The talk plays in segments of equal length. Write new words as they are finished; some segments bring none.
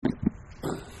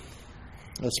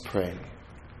Let's pray.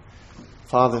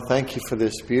 Father, thank you for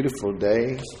this beautiful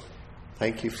day.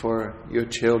 Thank you for your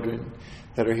children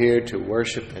that are here to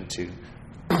worship and to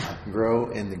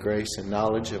grow in the grace and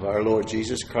knowledge of our Lord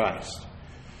Jesus Christ.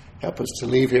 Help us to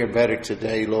leave here better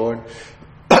today, Lord,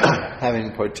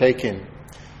 having partaken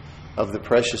of the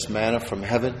precious manna from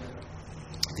heaven,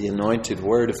 the anointed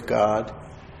Word of God.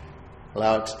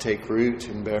 Allow it to take root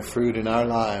and bear fruit in our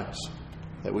lives,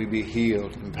 that we be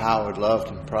healed, empowered, loved,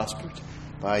 and prospered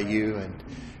by you, and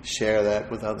share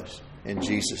that with others. In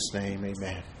Jesus' name,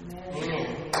 amen.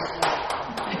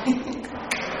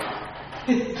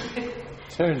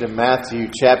 Turn to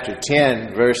Matthew chapter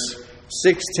 10, verse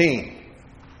 16.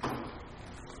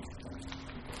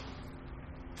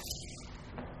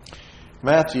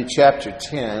 Matthew chapter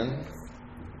 10,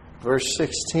 verse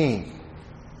 16.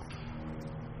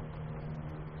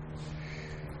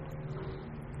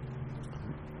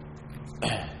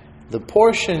 The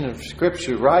portion of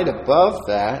Scripture right above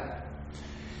that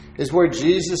is where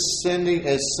Jesus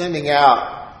is sending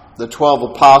out the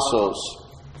 12 apostles,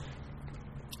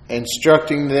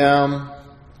 instructing them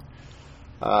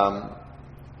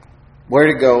where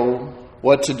to go,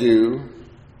 what to do.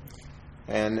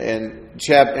 And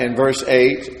in verse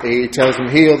 8, he tells them,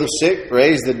 heal the sick,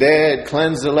 raise the dead,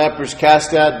 cleanse the lepers,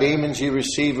 cast out demons, you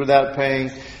receive without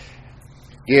paying,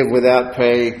 give without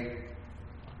pay.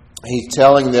 He's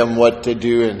telling them what to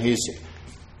do, and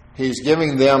he's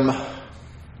giving them...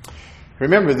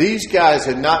 Remember, these guys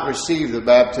had not received the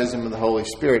baptism of the Holy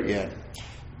Spirit yet.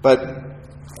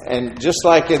 And just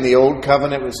like in the Old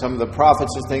Covenant with some of the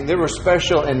prophets and things, there were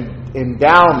special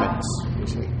endowments, you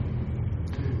see,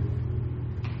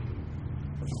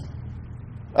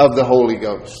 of the Holy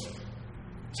Ghost.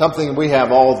 Something we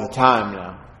have all the time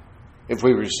now. If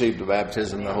we receive the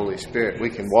baptism of the Holy Spirit,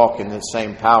 we can walk in this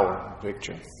same power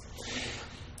picture.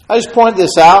 I just point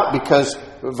this out because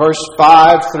verse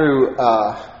 5 through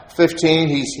 15,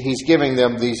 he's giving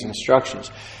them these instructions.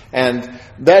 And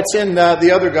that's in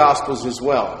the other Gospels as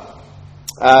well.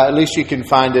 At least you can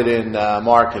find it in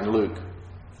Mark and Luke.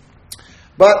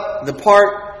 But the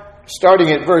part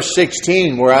starting at verse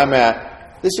 16 where I'm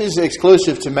at, this is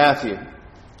exclusive to Matthew.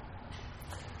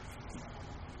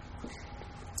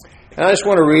 And I just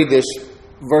want to read this,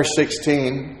 verse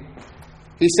 16.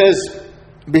 He says,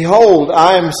 behold,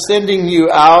 I am sending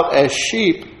you out as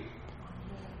sheep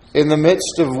in the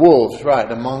midst of wolves, right,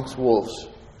 amongst wolves.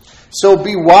 So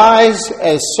be wise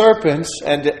as serpents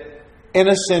and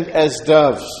innocent as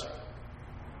doves.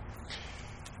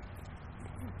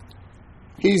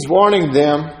 He's warning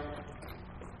them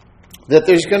that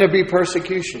there's going to be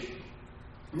persecution.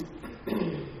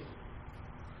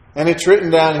 And it's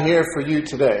written down here for you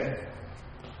today.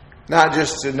 Not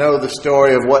just to know the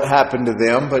story of what happened to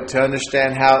them, but to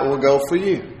understand how it will go for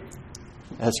you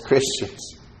as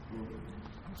Christians.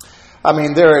 I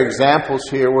mean, there are examples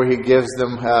here where he gives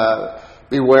them,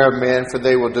 beware of men, for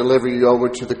they will deliver you over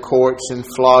to the courts and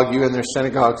flog you in their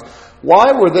synagogues.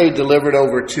 Why were they delivered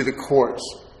over to the courts?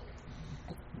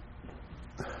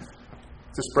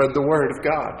 To spread the word of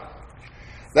God.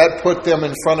 That put them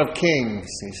in front of kings,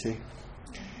 you see.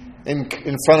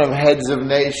 In front of heads of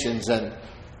nations. And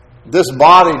this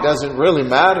body doesn't really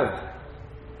matter.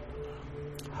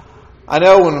 I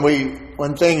know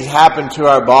when things happen to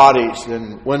our bodies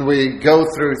and when we go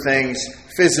through things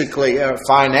physically,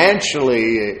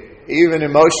 financially, even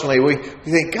emotionally, we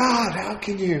think, God, how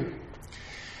can you?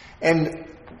 And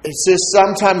it's just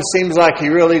sometimes seems like he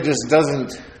really just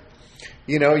doesn't,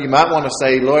 you might want to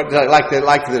say, Lord, like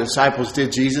the disciples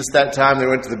did Jesus that time. They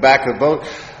went to the back of the boat.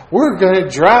 We're going to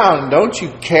drown. Don't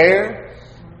you care?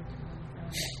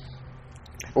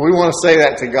 We want to say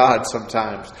that to God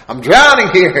sometimes. I'm drowning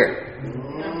here.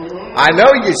 I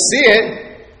know you see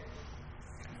it.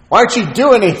 Why aren't you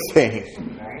doing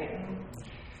anything?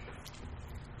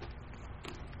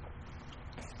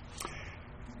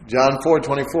 John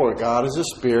 4:24. God is a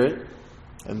spirit,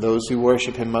 and those who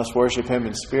worship him must worship him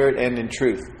in spirit and in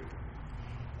truth.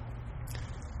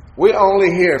 We're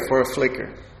only here for a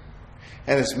flicker.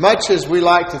 And as much as we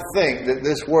like to think that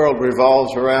this world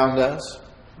revolves around us,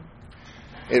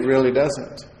 it really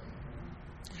doesn't.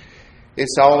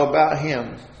 It's all about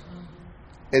him.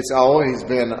 It's always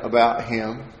been about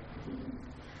him.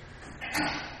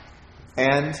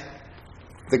 And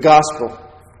the gospel.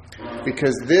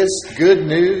 Because this good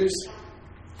news,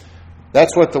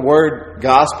 that's what the word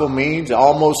gospel means.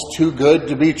 Almost too good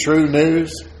to be true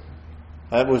news.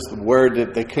 That was the word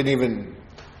that they couldn't even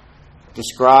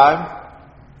describe.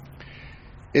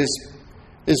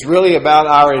 Is really about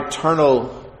our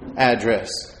eternal address.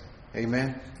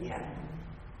 Amen? Yeah.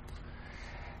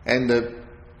 And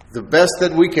the best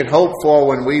that we can hope for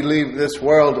when we leave this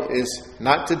world is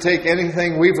not to take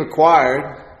anything we've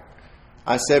acquired.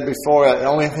 I said before, the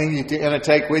only thing you're going to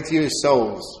take with you is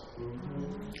souls.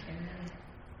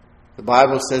 The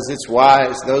Bible says it's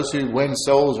wise. Those who win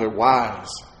souls are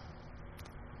wise.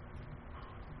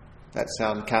 That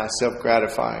sounds kind of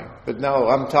self-gratifying. But no,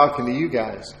 I'm talking to you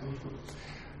guys.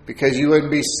 Because you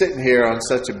wouldn't be sitting here on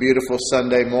such a beautiful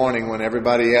Sunday morning when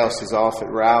everybody else is off at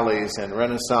rallies and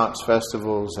Renaissance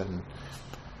festivals and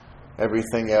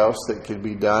everything else that could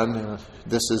be done. And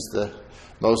this is the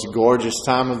most gorgeous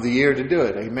time of the year to do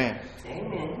it. Amen.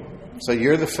 Amen. So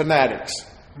you're the fanatics.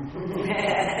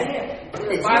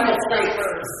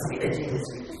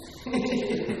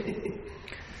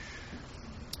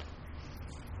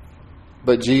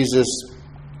 But Jesus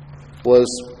was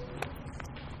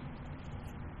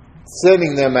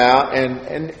sending them out,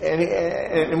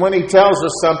 and when he tells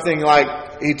us something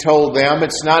like he told them,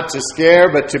 it's not to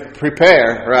scare but to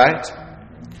prepare, right?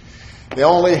 The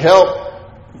only help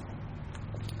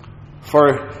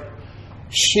for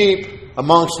sheep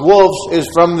amongst wolves is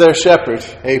from their shepherd.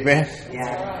 Amen.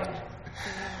 Yeah.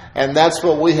 And that's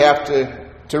what we have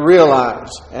to realize.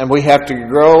 And we have to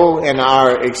grow in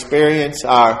our experience,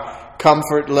 our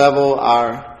comfort level,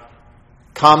 our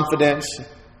confidence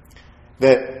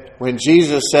that when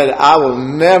Jesus said, I will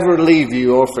never leave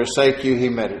you or forsake you, he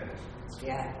meant it.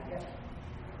 Yeah.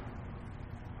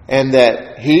 And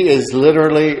that he is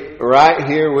literally right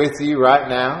here with you right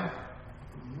now.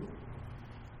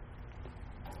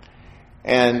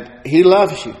 And he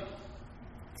loves you.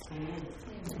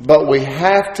 But we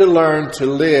have to learn to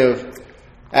live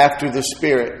after the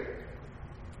Spirit.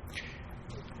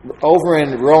 Over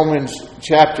in Romans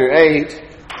chapter 8,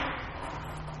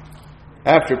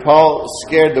 after Paul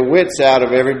scared the wits out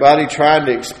of everybody trying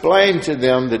to explain to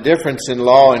them the difference in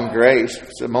law and grace,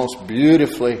 it's the most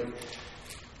beautifully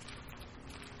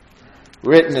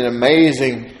written and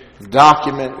amazing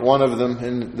document, one of them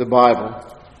in the Bible.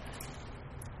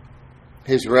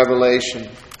 His revelation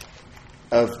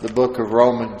of the book of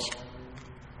Romans.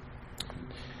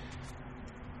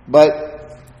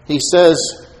 But he says,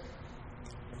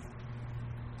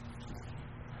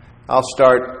 I'll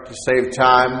start to save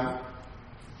time.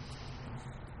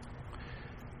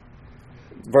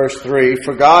 Verse 3,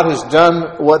 for God has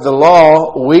done what the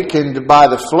law, weakened by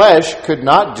the flesh, could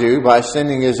not do by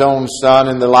sending his own Son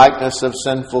in the likeness of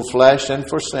sinful flesh, and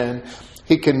for sin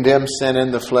he condemned sin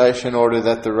in the flesh in order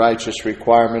that the righteous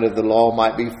requirement of the law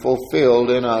might be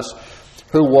fulfilled in us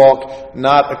who walk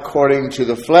not according to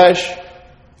the flesh,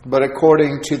 but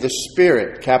according to the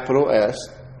Spirit, capital S.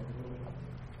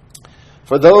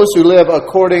 For those who live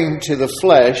according to the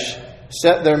flesh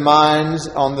set their minds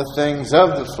on the things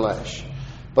of the flesh,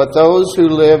 but those who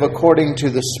live according to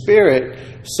the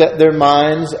Spirit set their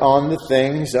minds on the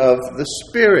things of the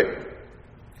Spirit.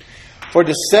 For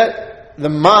to set the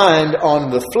mind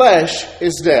on the flesh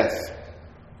is death,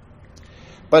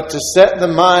 but to set the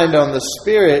mind on the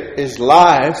Spirit is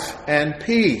life and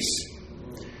peace.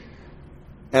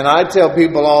 And I tell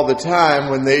people all the time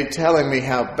when they're telling me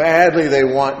how badly they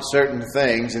want certain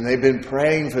things, and they've been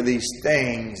praying for these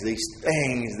things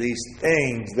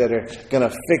that are going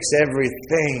to fix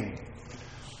everything.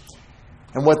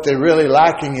 And what they're really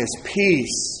lacking is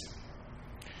peace.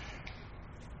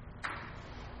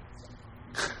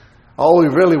 All we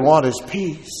really want is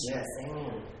peace. Yes,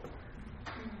 amen.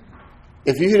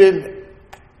 If you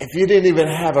didn't even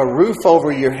have a roof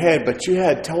over your head, but you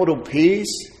had total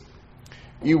peace,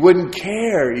 you wouldn't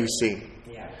care, you see.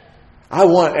 Yeah. I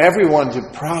want everyone to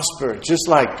prosper just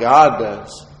like God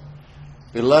does.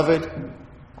 Beloved,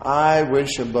 I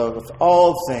wish above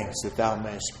all things that thou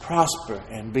mayest prosper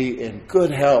and be in good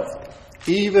health,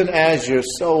 even as your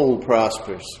soul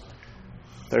prospers.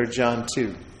 3 John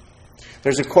 2.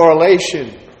 There's a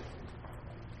correlation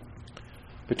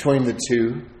between the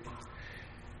two.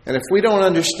 And if we don't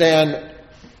understand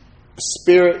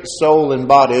spirit, soul, and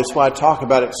body, that's why I talk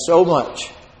about it so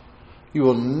much, you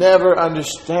will never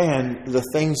understand the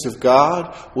things of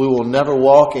God. We will never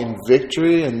walk in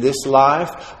victory in this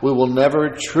life. We will never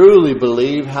truly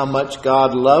believe how much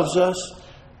God loves us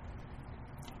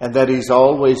and that He's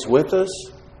always with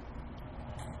us.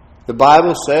 The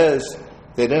Bible says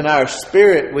that in our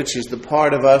spirit, which is the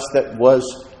part of us that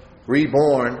was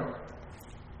reborn,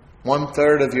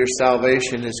 1/3 of your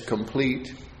salvation is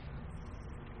complete.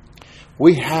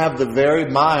 We have the very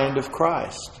mind of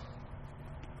Christ.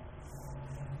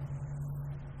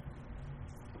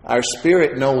 Our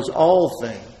spirit knows all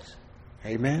things.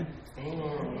 Amen?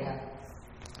 Amen. Yeah.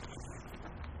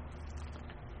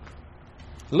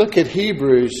 Look at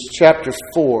Hebrews chapter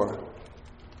 4.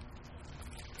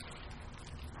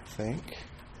 think.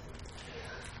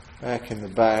 Back in the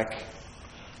back.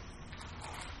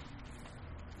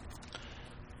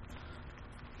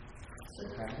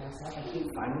 I keep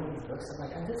finding these books. I'm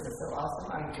like, oh, this is so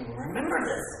awesome. I can remember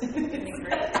this. It's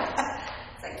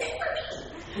like, yay for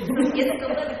me. It's the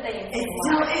little things. It's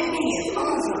so in me. It's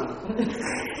awesome.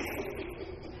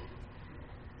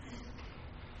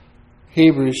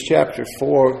 Hebrews chapter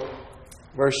 4,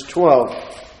 verse 12.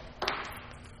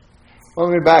 Let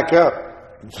me back up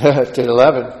to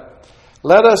 11.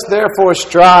 Let us therefore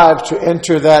strive to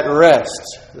enter that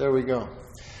rest. There we go.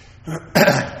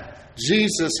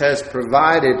 Jesus has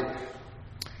provided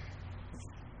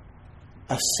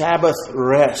a Sabbath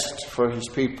rest for His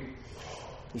people.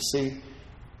 You see,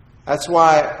 that's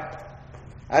why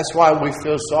we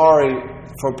feel sorry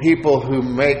for people who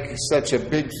make such a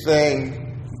big thing.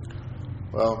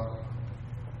 Well,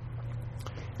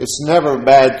 it's never a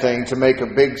bad thing to make a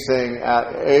big thing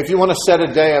out. If you want to set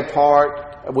a day apart,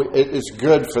 it's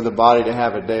good for the body to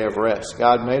have a day of rest.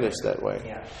 God made us that way.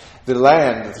 Yeah. The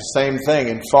land, the same thing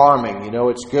in farming. You know,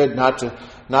 it's good not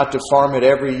to farm it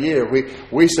every year.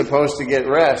 We're supposed to get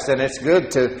rest, and it's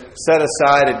good to set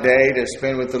aside a day to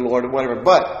spend with the Lord or whatever.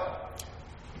 But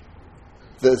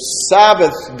the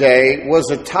Sabbath day was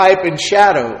a type and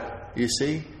shadow, you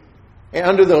see. And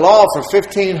under the law for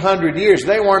 1,500 years,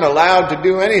 they weren't allowed to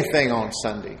do anything on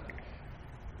Sunday.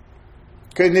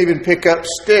 Couldn't even pick up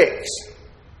sticks.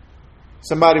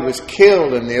 Somebody was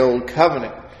killed in the Old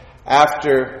Covenant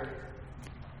after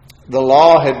the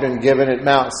law had been given at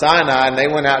Mount Sinai, and they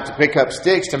went out to pick up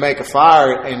sticks to make a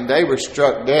fire, and they were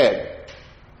struck dead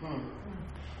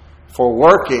for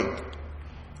working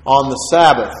on the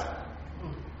Sabbath.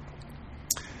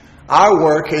 Our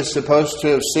work is supposed to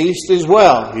have ceased as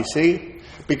well, you see,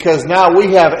 because now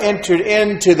we have entered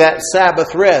into that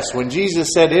Sabbath rest when Jesus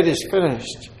said, "It is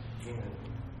finished."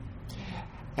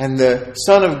 And the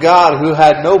Son of God, who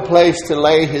had no place to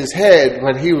lay His head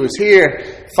when He was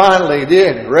here, finally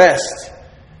did rest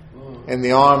in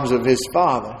the arms of His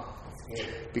Father,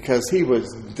 because He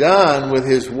was done with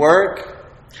His work,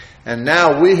 and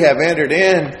now we have entered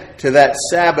into that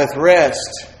Sabbath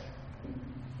rest.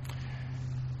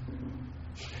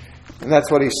 And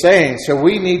that's what He's saying. So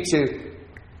we need to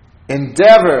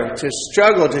endeavor, to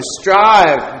struggle, to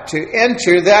strive to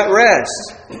enter that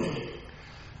rest.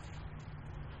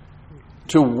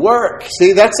 To work.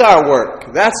 See, that's our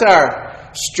work. That's our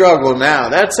struggle now.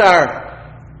 That's our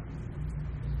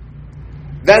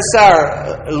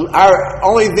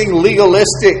only thing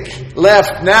legalistic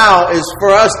left now is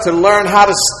for us to learn how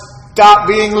to stop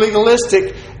being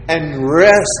legalistic and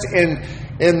rest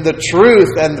in the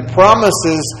truth and the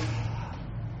promises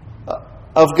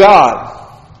of God.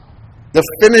 The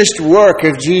finished work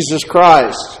of Jesus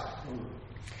Christ.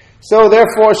 So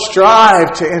therefore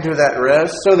strive to enter that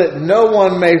rest, so that no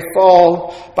one may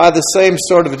fall by the same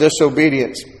sort of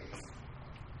disobedience.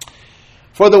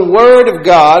 For the Word of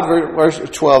God, verse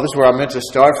 12 is where I meant to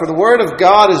start. For the Word of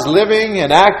God is living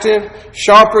and active,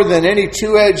 sharper than any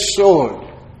two-edged sword,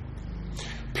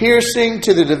 piercing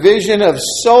to the division of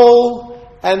soul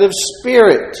and of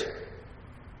spirit,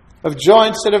 of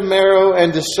joints and of marrow,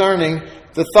 and discerning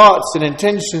the thoughts and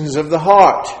intentions of the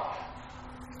heart.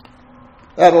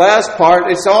 That last part,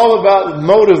 it's all about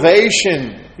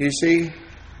motivation, you see.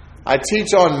 I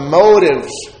teach on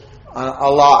motives a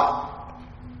lot.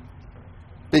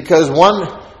 Because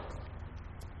one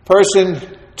person,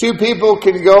 two people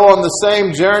can go on the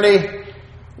same journey.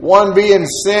 One be in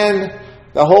sin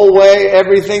the whole way,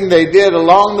 everything they did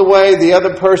along the way. The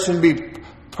other person be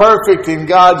perfect in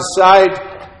God's sight,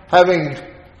 having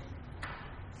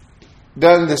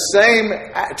done the same,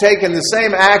 taken the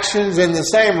same actions in the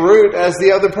same route as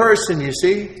the other person, you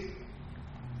see.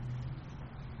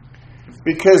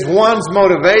 Because one's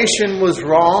motivation was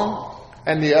wrong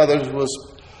and the other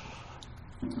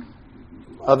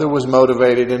was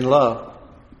motivated in love.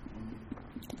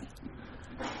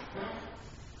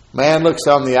 Man looks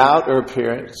on the outer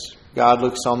appearance, God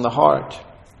looks on the heart.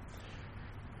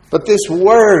 But this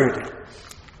word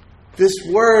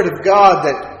of God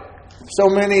that so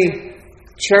many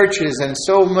churches and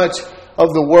so much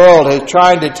of the world is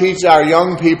trying to teach our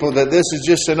young people that this is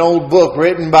just an old book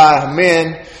written by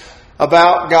men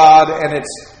about God and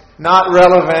it's not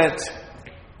relevant.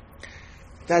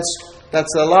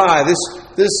 That's a lie.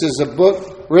 This is a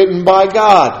book written by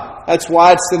God. That's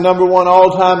why it's the number one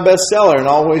all-time bestseller and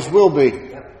always will be.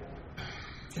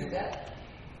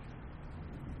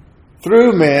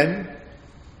 Through men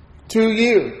to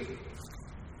you.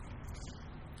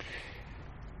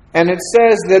 And it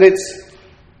says that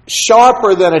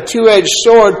sharper than a two-edged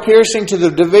sword, piercing to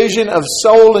the division of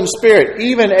soul and spirit,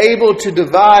 even able to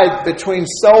divide between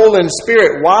soul and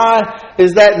spirit. Why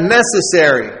is that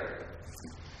necessary?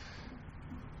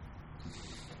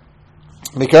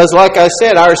 Because, like I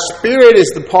said, our spirit is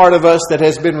the part of us that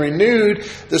has been renewed.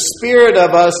 The spirit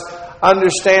of us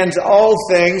understands all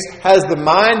things, has the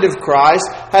mind of Christ,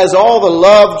 has all the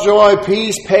love, joy,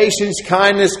 peace, patience,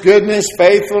 kindness, goodness,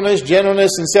 faithfulness,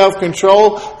 gentleness, and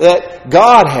self-control that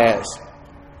God has.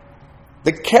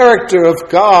 The character of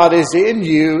God is in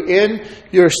you, in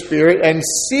your spirit, and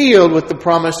sealed with the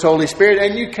promised Holy Spirit,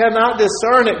 and you cannot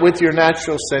discern it with your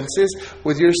natural senses,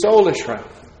 with your soulish realm.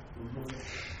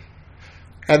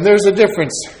 And there's a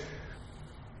difference.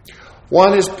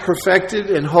 One is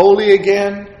perfected and holy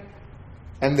again,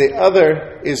 and the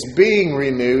other is being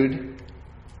renewed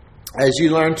as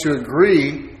you learn to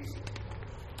agree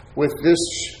with this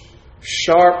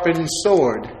sharpened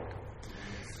sword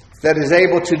that is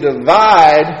able to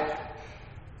divide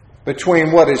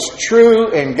between what is true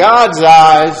in God's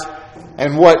eyes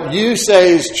and what you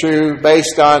say is true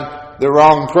based on the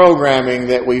wrong programming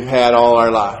that we've had all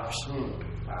our lives.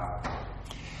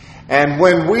 And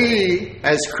when we,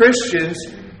 as Christians,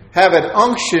 have an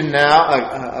unction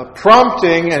now, a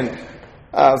prompting and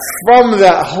from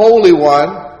that Holy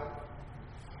One,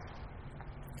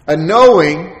 a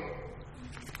knowing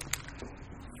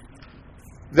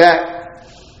that,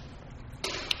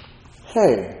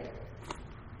 hey,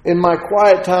 in my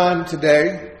quiet time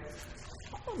today,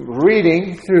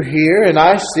 reading through here, and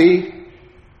I see,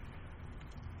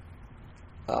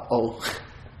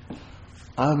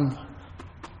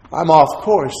 I'm off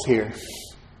course here.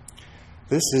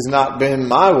 This has not been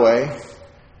my way,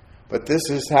 but this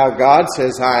is how God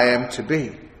says I am to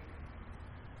be.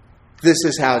 This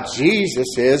is how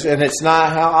Jesus is, and it's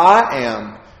not how I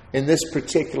am in this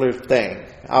particular thing.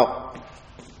 I'll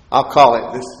call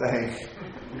it this thing.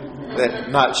 That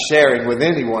not sharing with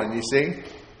anyone, you see.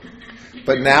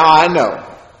 But now I know.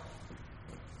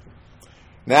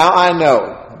 Now I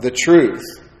know the truth.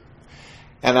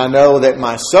 And I know that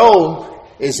my soul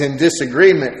is in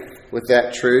disagreement with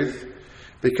that truth.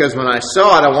 Because when I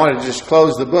saw it, I wanted to just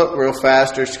close the book real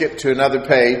fast or skip to another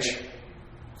page.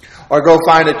 Or go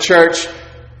find a church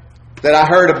that I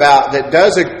heard about that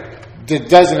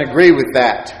doesn't agree with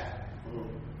that.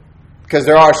 Because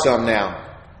there are some now.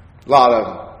 A lot of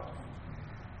them.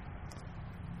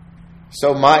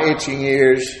 So my itching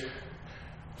ears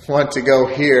want to go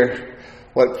hear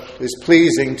what is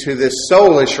pleasing to this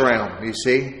soulish realm, you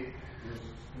see.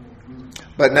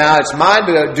 But now it's my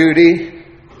duty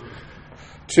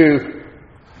to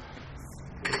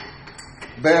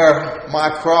bear my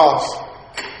cross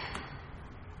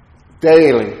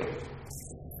daily.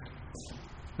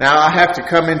 Now I have to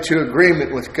come into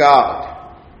agreement with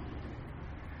God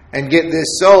and get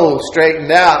this soul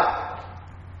straightened out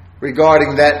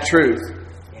regarding that truth.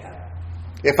 Yeah.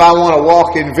 If I want to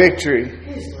walk in victory.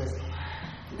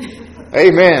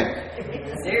 Amen.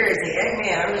 Seriously,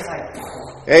 amen. I'm just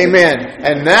like, amen.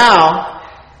 And now,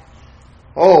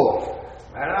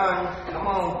 right on, come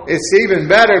on. It's even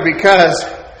better because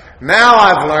now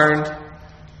I've learned,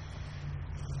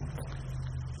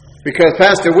 because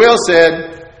Pastor Will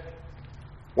said,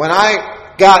 when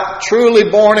I got truly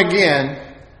born again,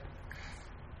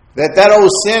 that old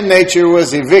sin nature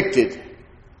was evicted,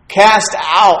 cast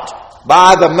out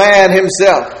by the man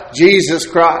himself, Jesus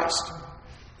Christ.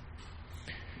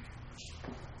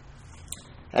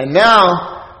 And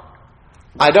now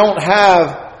I don't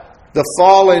have the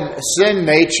fallen sin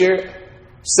nature.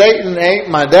 Satan ain't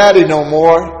my daddy no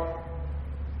more.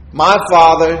 My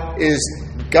Father is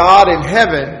God in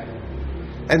heaven.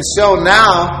 And so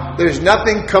now there's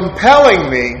nothing compelling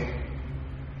me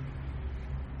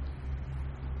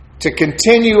to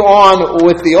continue on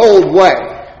with the old way.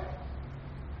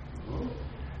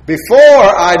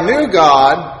 Before I knew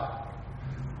God,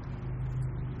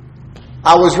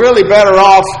 I was really better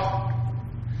off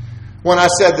when I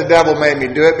said the devil made me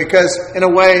do it, because in a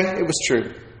way it was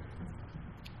true.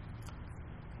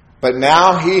 But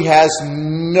now he has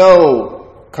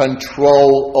no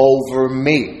control over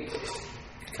me.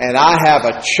 And I have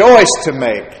a choice to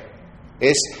make.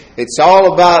 It's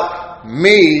all about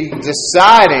me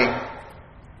deciding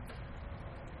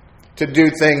to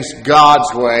do things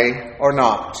God's way or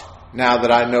not. Now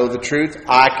that I know the truth,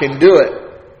 I can do it.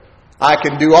 I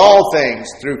can do all things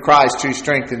through Christ who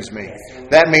strengthens me.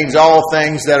 That means all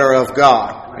things that are of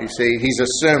God. You see, he's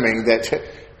assuming that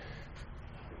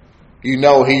you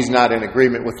know he's not in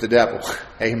agreement with the devil.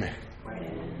 Amen.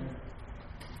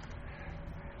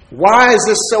 Why is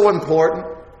this so important?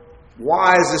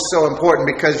 Why is this so important?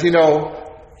 Because,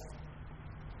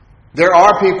 There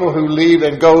are people who leave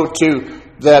and go to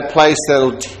that place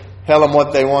that'll tell them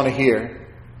what they want to hear.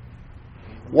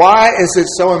 Why is it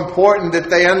so important that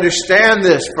they understand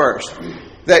this first?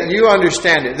 That you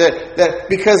understand it. That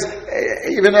because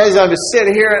even as I was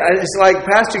sitting here, it's like,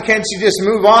 Pastor, can't you just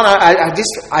move on?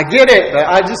 I get it, but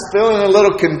I just feeling a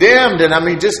little condemned. And I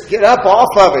mean, just get up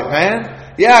off of it,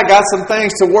 man. Yeah, I got some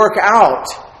things to work out.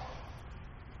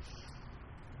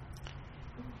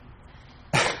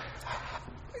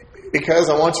 Because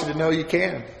I want you to know you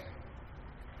can.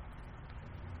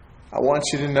 I want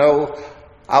you to know,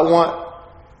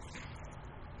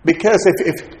 because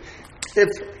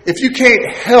if you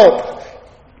can't help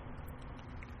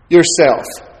yourself,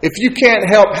 if you can't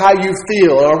help how you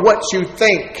feel or what you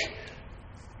think,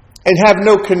 and have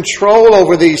no control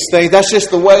over these things, that's just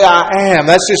the way I am,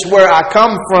 that's just where I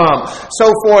come from,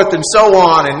 so forth and so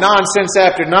on, and nonsense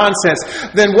after nonsense,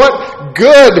 then what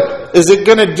good is it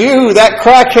going to do that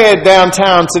crackhead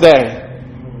downtown today?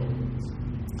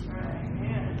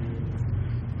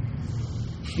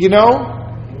 You know?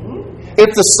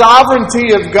 If the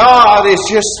sovereignty of God is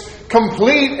just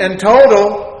complete and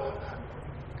total,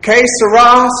 que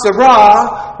sera,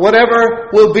 sera, whatever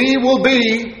will be, will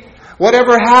be.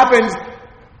 Whatever happens,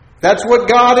 that's what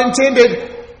God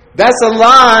intended. That's a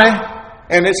lie,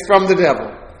 and it's from the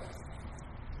devil.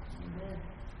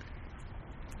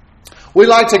 We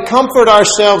like to comfort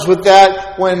ourselves with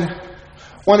that when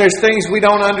there's things we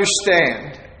don't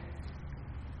understand.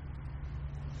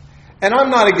 And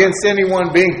I'm not against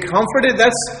anyone being comforted.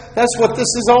 That's what this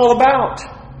is all about.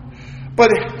 But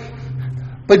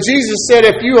Jesus said,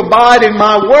 if you abide in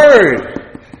my word,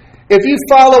 if you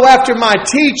follow after my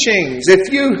teachings,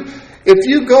 if you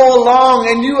go along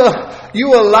and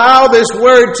you allow this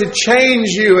word to change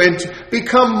you and to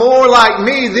become more like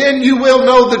me, then you will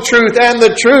know the truth, and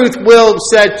the truth will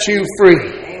set you free.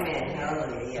 Amen.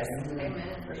 Hallelujah. Yes.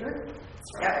 Amen. For sure.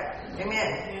 Yep.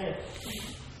 Amen.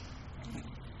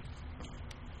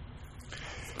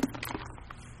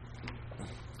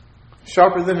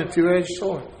 Sharper than a two-edged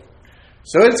sword.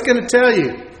 So it's going to tell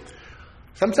you.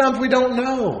 Sometimes we don't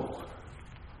know.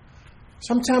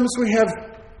 Sometimes we have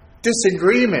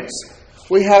disagreements.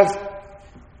 We have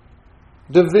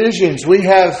divisions. We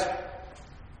have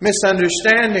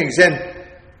misunderstandings. And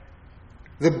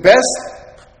the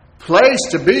best place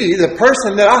to be, the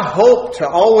person that I hope to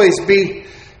always be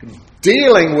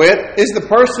dealing with, is the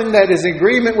person that is in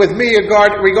agreement with me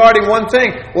regarding one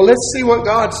thing. Well, let's see what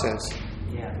God says.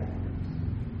 Yeah.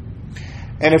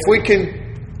 And if we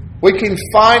can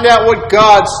find out what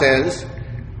God says,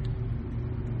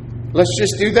 let's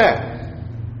just do that.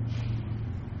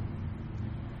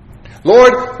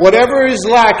 Lord, whatever is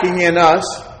lacking in us,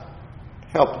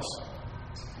 help us.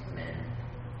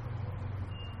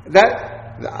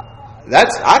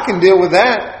 That's I can deal with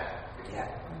that.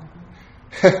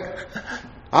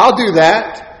 I'll do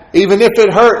that, even if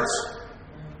it hurts.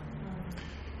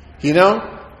 You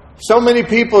know, so many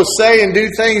people say and do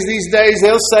things these days,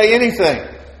 they'll say anything.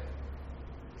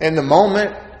 In the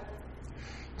moment,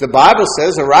 the Bible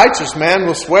says a righteous man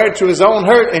will swear to his own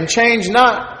hurt and change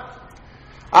not.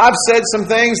 I've said some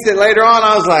things that later on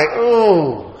I was like,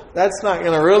 oh, that's not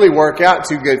going to really work out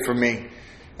too good for me.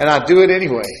 And I do it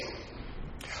anyway.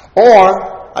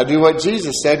 Or I do what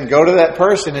Jesus said and go to that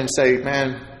person and say,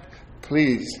 man,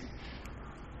 please,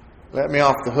 let me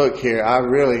off the hook here. I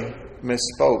really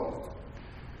misspoke.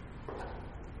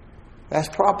 That's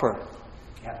proper.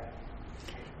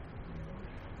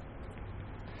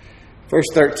 Verse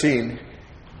 13,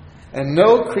 and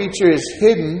no creature is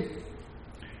hidden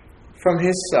from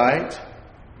his sight,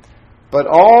 but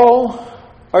all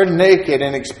are naked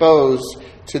and exposed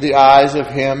to the eyes of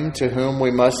him to whom we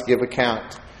must give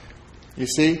account. You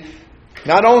see,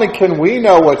 not only can we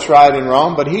know what's right and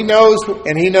wrong, but he knows,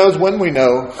 and he knows when we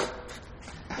know.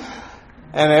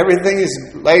 And everything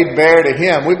is laid bare to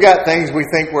him. We've got things we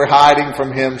think we're hiding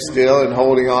from him still and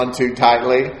holding on to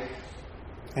tightly.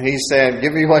 And he's saying,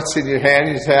 give me what's in your hand.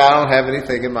 You say, I don't have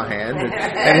anything in my hand.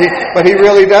 But he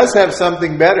really does have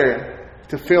something better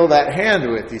to fill that hand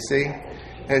with, you see.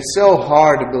 And it's so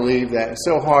hard to believe that. It's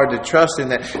so hard to trust in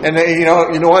that. And you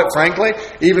know what, frankly,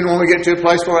 even when we get to a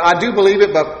place where I do believe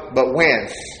it, but when?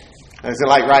 Is it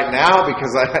like right now?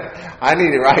 Because I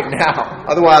need it right now.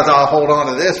 Otherwise, I'll hold on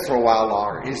to this for a while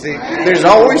longer. You see, there's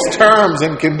always terms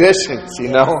and conditions, you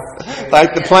know,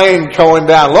 like the plane going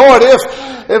down. Lord,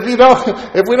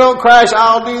 if we don't crash,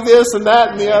 I'll do this and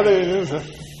that and the other.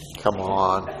 Come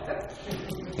on.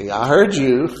 Yeah, I heard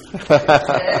you.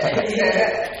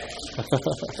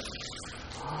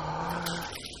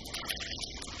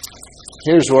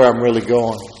 Here's where I'm really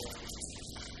going.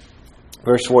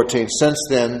 Verse 14. Since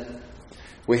then,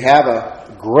 We have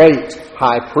a great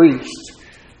high priest,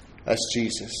 that's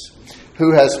Jesus,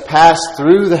 who has passed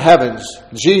through the heavens,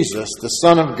 Jesus, the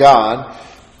Son of God.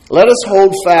 Let us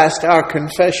hold fast our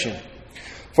confession.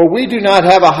 For we do not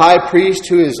have a high priest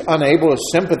who is unable to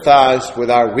sympathize with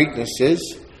our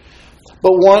weaknesses,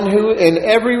 but one who in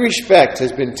every respect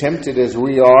has been tempted as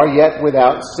we are, yet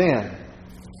without sin.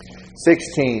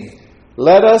 16.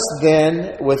 Let us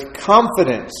then with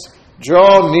confidence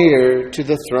draw near to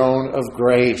the throne of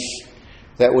grace,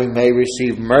 that we may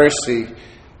receive mercy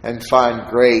and find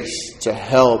grace to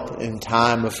help in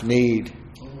time of need.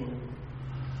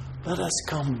 Let us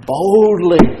come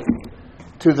boldly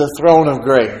to the throne of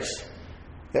grace,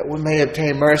 that we may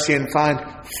obtain mercy and find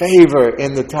favor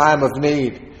in the time of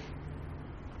need.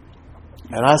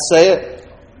 And I say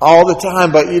it all the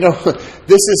time, but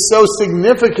this is so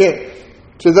significant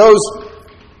to those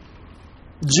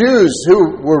Jews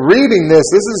who were reading this.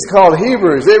 This is called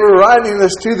Hebrews. They were writing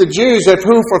this to the Jews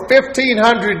who for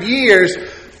 1,500 years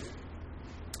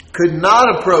could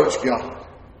not approach God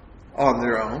on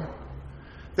their own.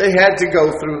 They had to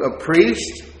go through a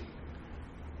priest.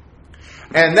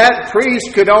 And that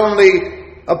priest could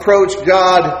only approach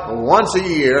God once a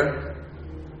year,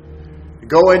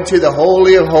 go into the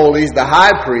Holy of Holies, the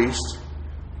high priest,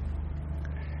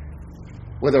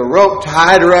 with a rope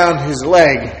tied around his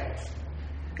leg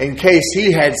in case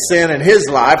he had sin in his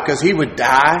life, because he would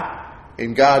die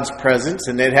in God's presence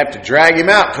and they'd have to drag him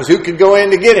out because who could go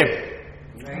in to get him?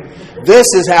 This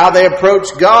is how they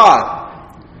approached God.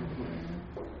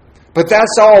 But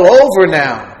that's all over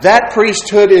now. That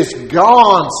priesthood is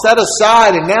gone, set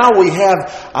aside, and now we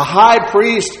have a high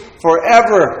priest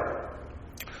forever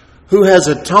who has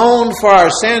atoned for our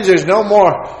sins. There's no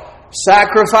more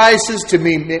sacrifices to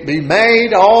be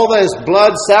made. All those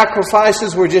blood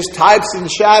sacrifices were just types and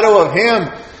shadow of Him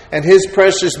and His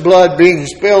precious blood being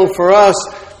spilled for us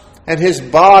and His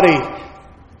body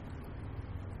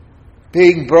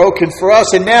being broken for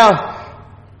us. And now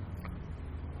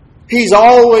He's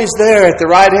always there at the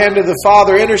right hand of the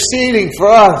Father interceding for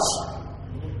us.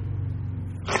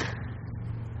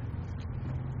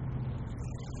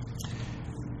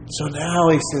 So now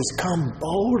He says, come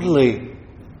boldly.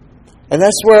 And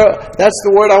that's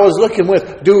the word I was looking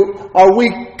with. Are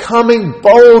we coming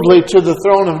boldly to the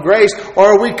throne of grace,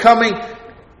 or are we coming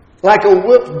like a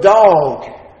whipped dog?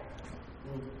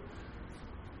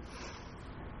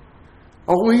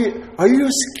 Are you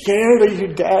scared of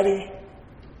your daddy?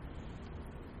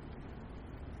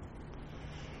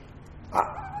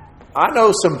 I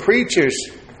know some preachers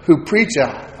who preach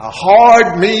a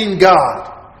hard, mean God.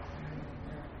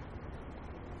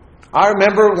 I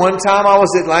remember one time I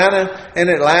was in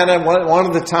Atlanta, one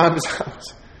of the times I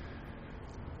was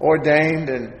ordained,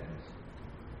 and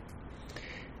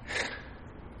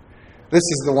this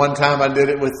is the one time I did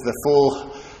it with the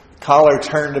full collar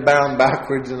turned around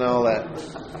backwards and all that.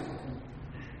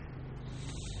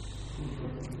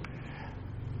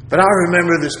 But I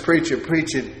remember this preacher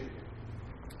preaching,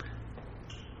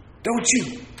 don't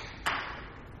you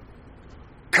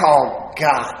call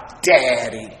God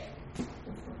Daddy.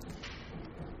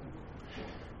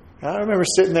 I remember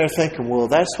sitting there thinking, well,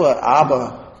 that's what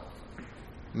Abba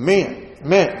meant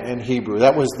in Hebrew.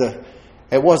 That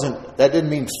didn't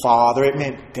mean father, it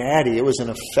meant daddy. It was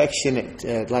an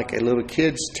affectionate, like a little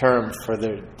kid's term for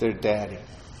their daddy.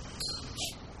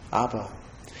 Abba.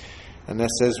 And that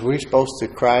says we're supposed to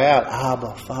cry out,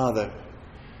 Abba, Father.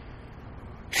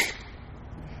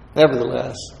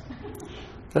 Nevertheless,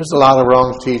 there's a lot of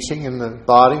wrong teaching in the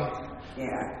body.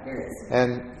 Yeah, there is.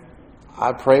 And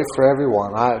I pray for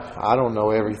everyone. I don't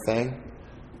know everything,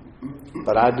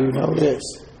 but I do know this.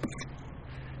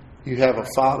 You have a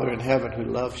Father in heaven who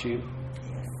loves you.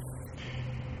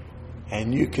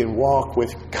 And you can walk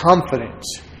with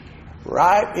confidence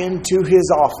right into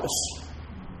His office.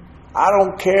 I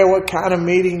don't care what kind of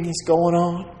meeting is going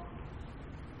on.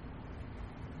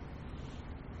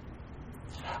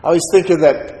 I always think of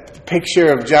that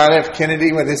picture of John F.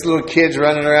 Kennedy with his little kids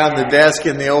running around the desk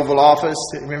in the Oval Office.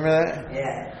 Remember that?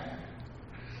 Yeah.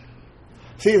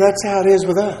 See, that's how it is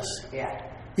with us. Yeah.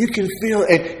 You can feel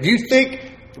it. Do you think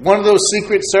one of those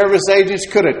Secret Service agents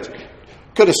could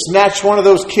have snatched one of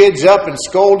those kids up and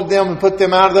scolded them and put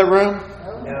them out of their room?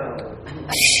 No.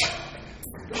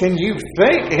 Can you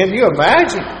think? Can you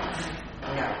imagine?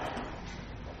 No.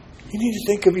 You need to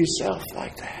think of yourself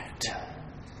like that.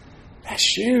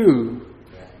 That's you.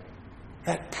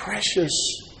 That precious,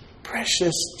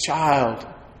 precious child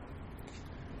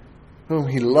whom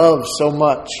He loves so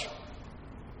much.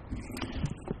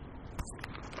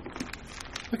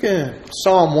 Look at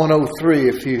Psalm 103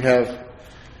 if you have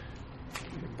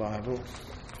your Bible.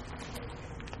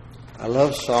 I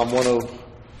love Psalm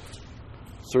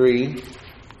 103.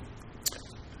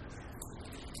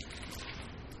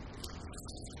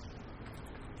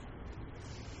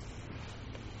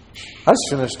 I'm just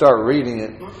going to start reading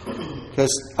it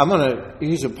because I'm going to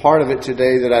use a part of it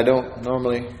today that I don't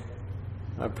normally.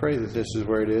 I pray that this is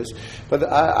where it is.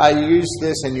 But I use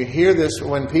this, and you hear this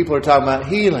when people are talking about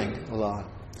healing a lot.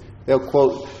 They'll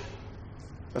quote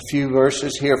a few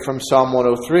verses here from Psalm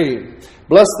 103.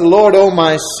 Bless the Lord, O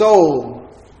my soul,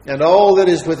 and all that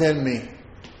is within me.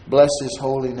 Bless His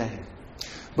holy name.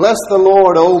 Bless the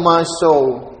Lord, O my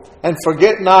soul, and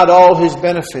forget not all His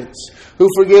benefits, who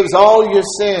forgives all your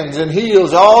sins and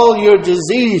heals all your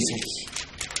diseases.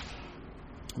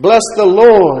 Bless the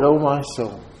Lord, O my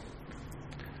soul.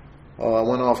 Oh, I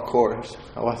went off course.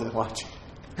 I wasn't watching.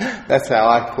 That's how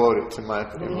I quote it in my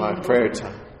prayer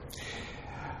time.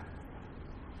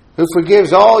 Who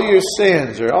forgives all your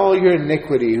sins or all your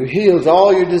iniquity, who heals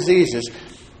all your diseases.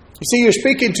 You see, you're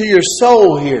speaking to your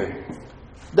soul here.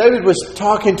 David was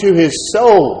talking to his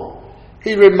soul.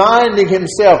 He's reminding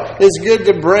himself, it's good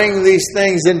to bring these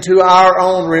things into our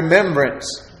own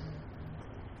remembrance.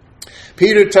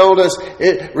 Peter told us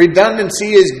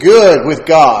redundancy is good with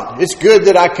God. It's good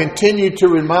that I continue to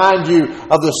remind you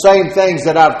of the same things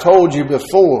that I've told you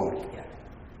before.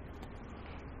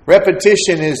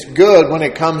 Repetition is good when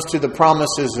it comes to the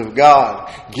promises of God.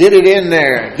 Get it in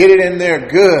there. Get it in there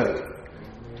good.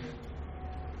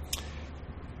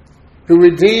 Who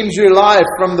redeems your life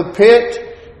from the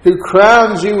pit, who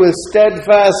crowns you with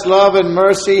steadfast love and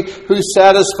mercy, who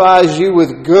satisfies you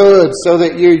with good so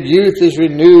that your youth is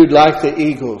renewed like the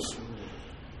eagles.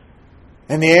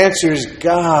 And the answer is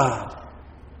God.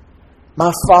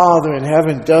 My Father in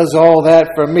heaven does all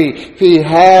that for me. He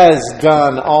has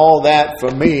done all that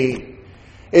for me.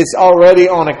 It's already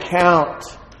on account.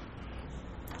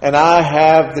 And I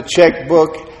have the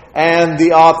checkbook and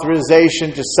the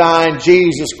authorization to sign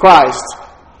Jesus Christ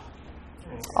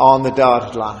on the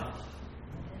dotted line.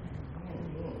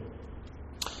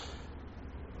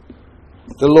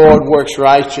 The Lord works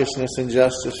righteousness and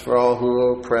justice for all who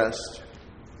are oppressed.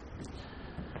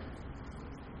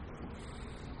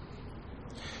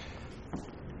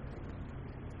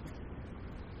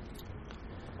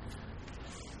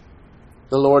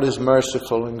 The Lord is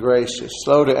merciful and gracious,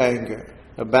 slow to anger,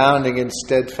 abounding in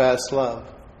steadfast love.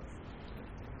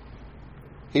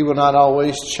 He will not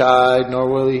always chide, nor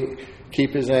will He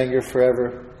keep His anger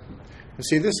forever. You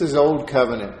see, this is old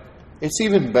covenant. It's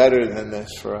even better than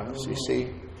this for us, you see.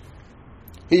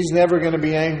 He's never going to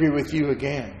be angry with you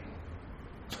again.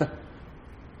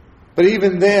 But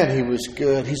even then, He was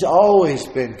good. He's always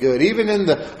been good. Even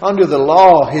under the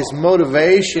law, His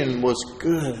motivation was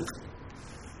good.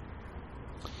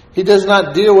 He does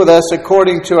not deal with us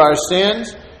according to our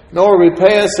sins, nor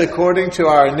repay us according to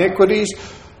our iniquities.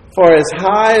 For as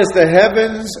high as the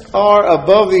heavens are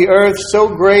above the earth, so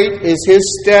great is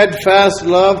His steadfast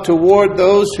love toward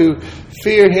those who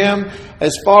fear Him.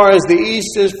 As far as the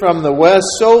east is from the west,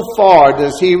 so far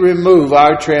does He remove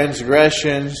our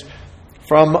transgressions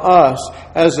from us.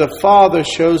 As a father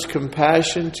shows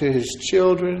compassion to his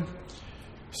children,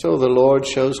 so the Lord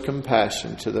shows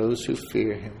compassion to those who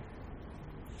fear Him.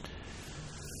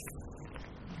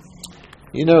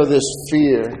 You know, this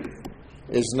fear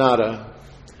is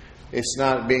it's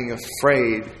not being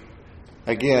afraid.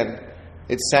 Again,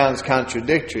 it sounds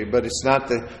contradictory, but it's not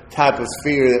the type of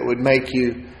fear that would make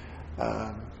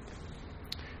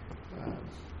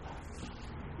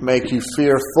you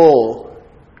fearful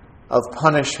of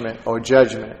punishment or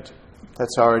judgment.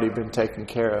 That's already been taken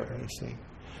care of, you see.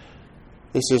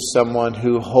 This is someone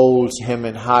who holds Him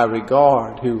in high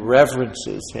regard, who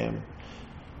reverences Him.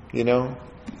 You know,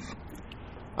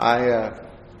 I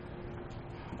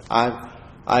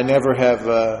never have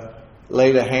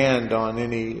laid a hand on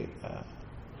any.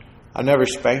 I never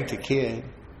spanked a kid,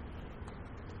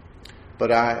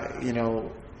 but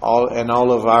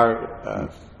all of our,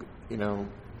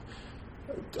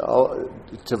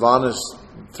 Tavana's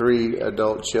 3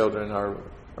 adult children are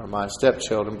my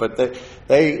stepchildren, but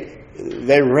they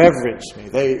reverence me.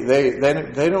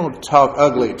 They don't talk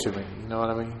ugly to me. You know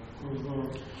what I mean? Mm-hmm.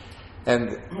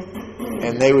 And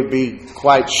they would be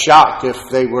quite shocked if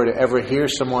they were to ever hear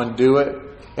someone do it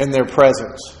in their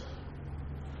presence.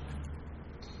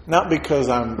 Not because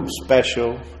I'm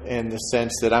special in the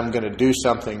sense that I'm going to do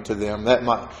something to them. That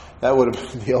would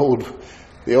have been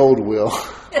the old Will.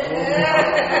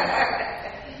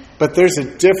 But there's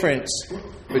a difference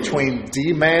between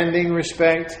demanding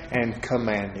respect and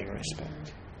commanding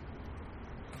respect.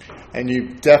 And you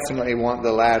definitely want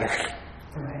the latter.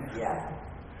 Yeah.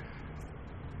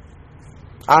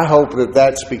 I hope that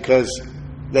that's because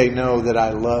they know that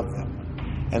I love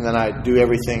them. And then I do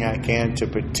everything I can to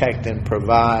protect and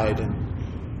provide.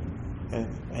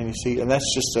 And you see, and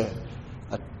that's just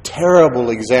a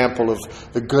terrible example of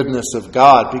the goodness of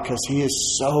God, because He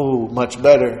is so much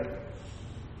better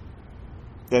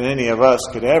than any of us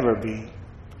could ever be.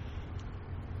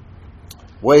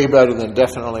 Way better than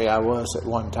definitely I was at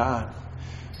one time,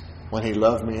 when He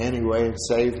loved me anyway and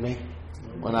saved me,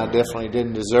 when I definitely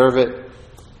didn't deserve it.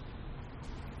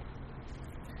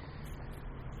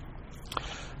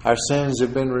 Our sins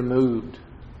have been removed.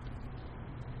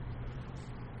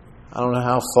 I don't know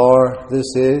how far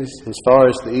this is, as far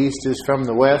as the east is from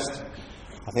the west.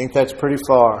 I think that's pretty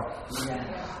far.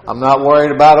 I'm not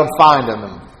worried about them finding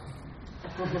them,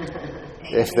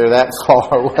 if they're that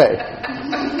far away.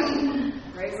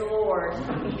 Praise the Lord.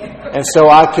 And so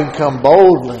I can come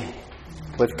boldly,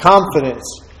 with confidence,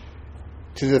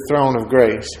 to the throne of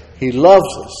grace. He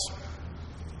loves us.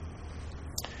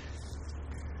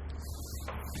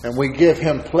 And we give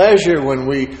Him pleasure when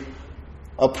we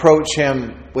approach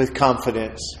Him with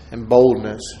confidence and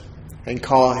boldness and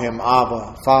call Him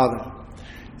Abba, Father.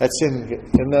 That's in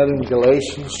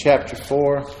Galatians chapter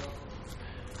 4.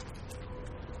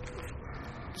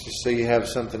 Just so you have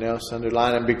something else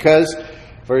underlined. And because,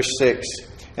 verse 6,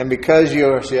 and because you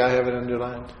are, see, I have it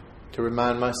underlined to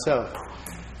remind myself.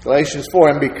 Galatians 4,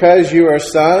 and because you are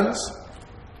sons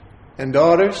and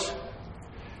daughters,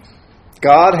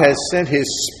 God has sent His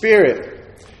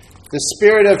Spirit, the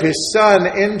Spirit of His Son,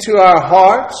 into our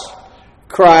hearts,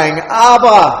 crying,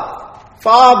 Abba,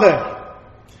 Father.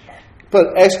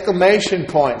 Put exclamation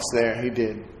points there, He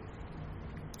did.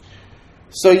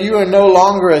 So you are no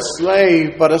longer a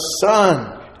slave, but a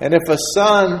son. And if a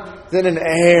son, then an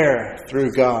heir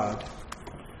through God.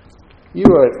 You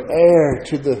are an heir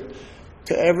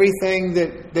to everything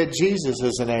that Jesus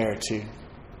is an heir to,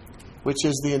 which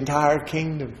is the entire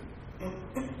kingdom.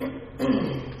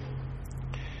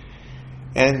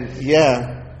 And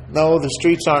no, the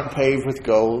streets aren't paved with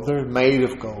gold. They're made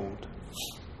of gold.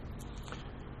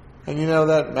 And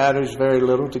that matters very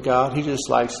little to God. He just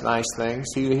likes nice things.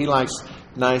 He likes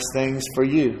nice things for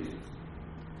you.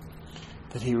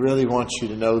 But He really wants you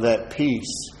to know that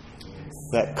peace,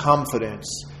 that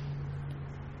confidence.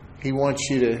 He wants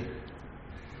you to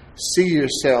see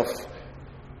yourself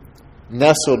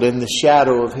nestled in the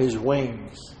shadow of His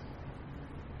wings,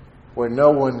 where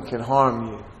no one can harm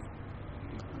you.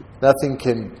 Nothing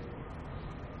can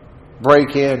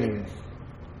break in and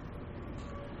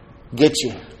get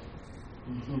you.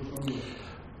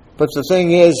 But the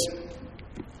thing is,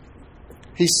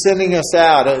 He's sending us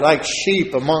out like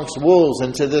sheep amongst wolves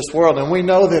into this world. And we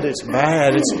know that it's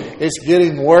bad. It's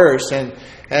getting worse. And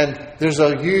there's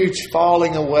a huge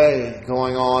falling away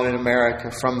going on in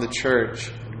America from the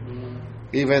church.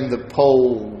 Even the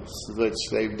polls which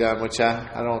they've done, which I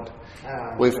don't...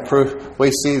 We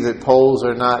see that polls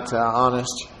are not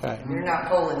honest. Right. You're not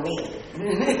polling me.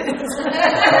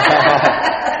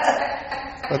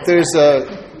 But there's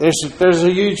a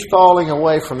huge falling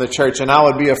away from the church, and I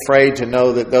would be afraid to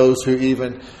know that those who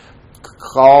even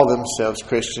call themselves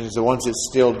Christians, the ones that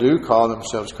still do call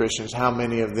themselves Christians, how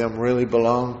many of them really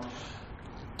belong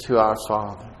to our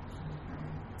Father?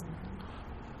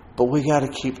 But we got to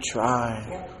keep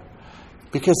trying,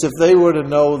 because if they were to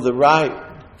know the right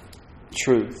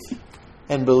truth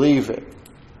and believe it,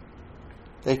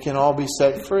 they can all be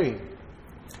set free.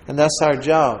 And that's our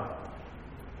job.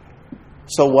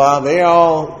 So while they're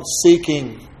all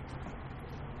seeking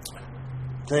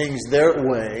things their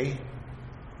way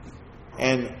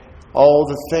and all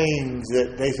the things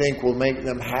that they think will make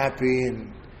them happy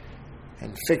and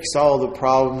fix all the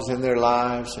problems in their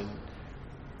lives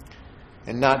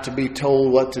and not to be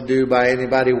told what to do by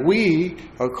anybody, we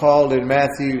are called in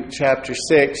Matthew chapter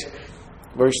 6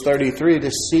 verse 33 to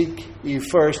seek ye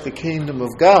first the kingdom of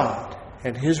God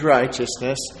and His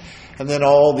righteousness, and then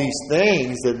all these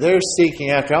things that they're seeking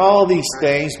after, all these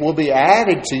things will be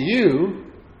added to you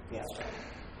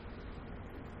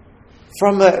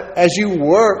as you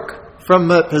work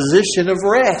from a position of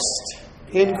rest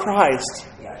in Christ,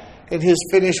 in His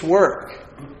finished work.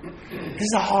 This is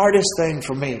the hardest thing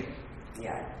for me.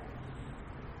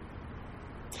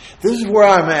 This is where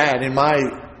I'm at in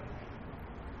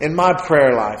my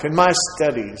prayer life, in my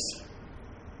studies.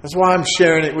 That's why I'm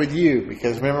sharing it with you.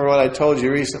 Because remember what I told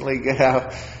you recently, how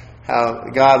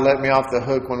God let me off the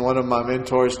hook when one of my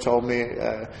mentors told me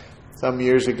some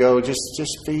years ago,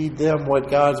 just feed them what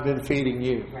God's been feeding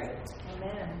you. Right.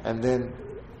 Amen. And then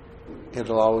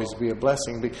it'll always be a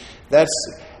blessing. That's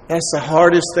the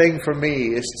hardest thing for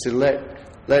me, is to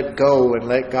let go and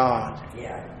let God.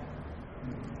 Yeah.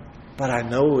 But I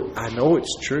know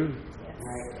it's true.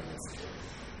 Right.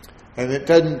 And it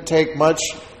doesn't take much.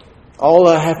 All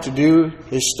I have to do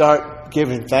is start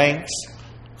giving thanks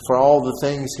for all the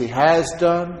things He has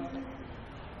done.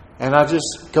 And I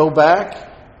just go back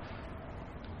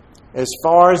as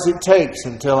far as it takes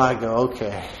until I go,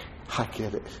 okay, I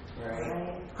get it.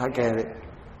 I get it.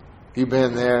 You've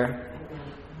been there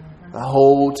the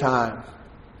whole time.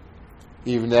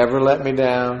 You've never let me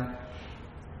down.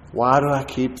 Why do I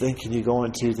keep thinking you're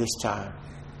going to this time?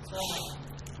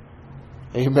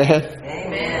 Amen?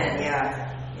 Amen. Yeah.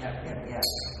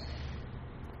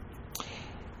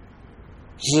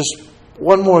 Just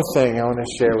one more thing I want to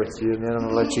share with you, and then I'm going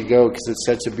to let you go because it's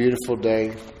such a beautiful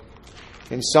day.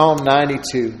 In Psalm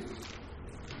 92,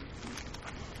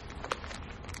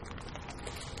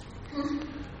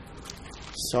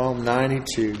 Psalm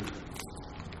 92.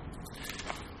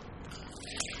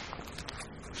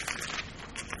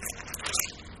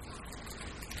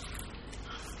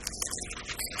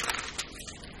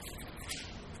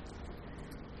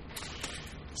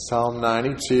 Psalm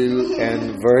 92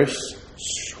 and verse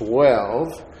 12.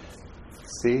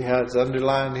 See how it's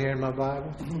underlined here in my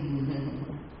Bible?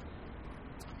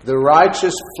 The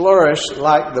righteous flourish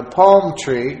like the palm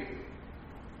tree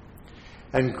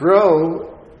and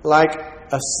grow like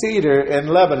a cedar in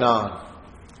Lebanon.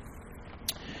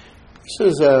 This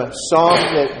is a song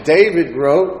that David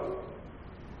wrote.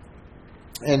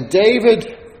 And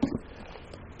David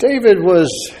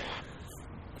was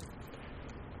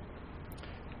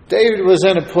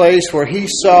in a place where he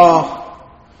saw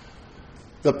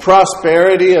the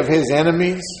prosperity of his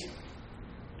enemies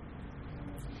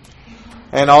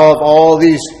and all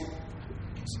these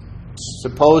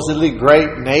supposedly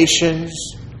great nations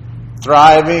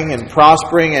thriving and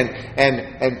prospering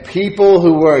and people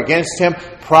who were against him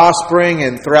prospering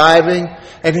and thriving.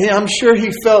 And I'm sure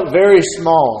he felt very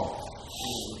small.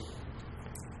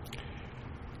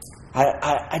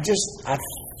 I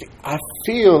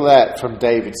feel that from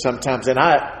David sometimes, and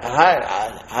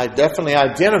I definitely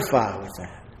identify with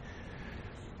that.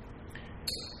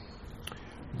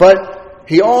 But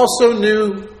he also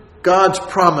knew God's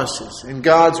promises and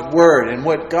God's word and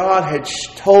what God had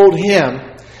told him.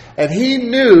 And he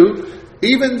knew,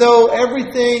 even though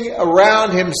everything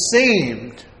around him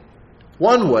seemed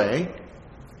one way,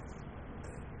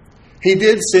 he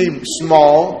did seem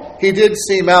small. He did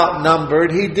seem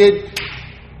outnumbered.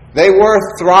 They were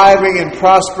thriving and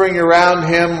prospering around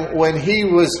him when he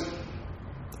was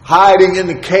hiding in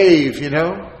the cave,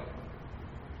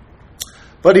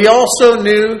 But he also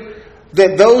knew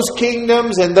that those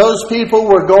kingdoms and those people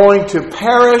were going to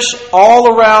perish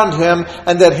all around him,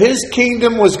 and that his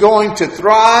kingdom was going to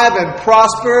thrive and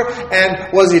prosper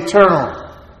and was eternal.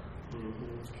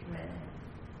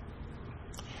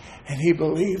 And he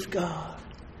believed God.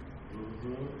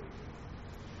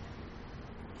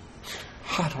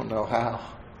 I don't know how.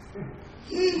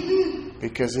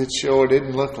 Because it sure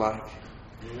didn't look like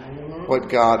what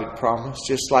God had promised.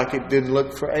 Just like it didn't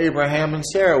look for Abraham and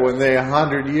Sarah when they're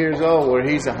 100 years old, or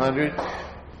he's 100.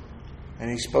 And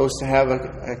he's supposed to have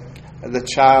the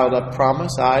child of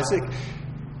promise, Isaac.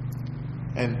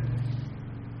 And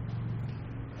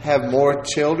have more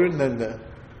children than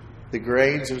the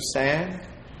grains of sand.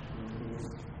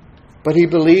 But he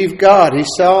believed God. He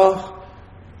saw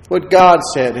what God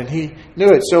said, and he knew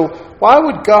it. So why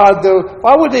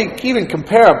would they even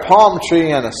compare a palm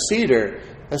tree and a cedar?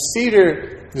 A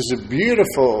cedar is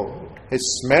beautiful. It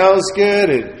smells good.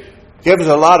 It gives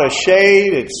a lot of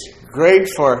shade. It's great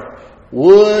for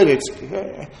wood.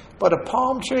 But a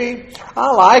palm tree,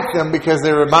 I like them because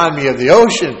they remind me of the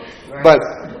ocean. Right. But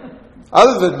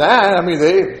other than that,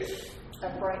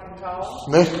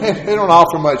 they don't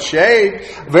offer much shade.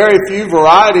 Very few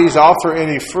varieties offer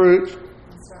any fruit.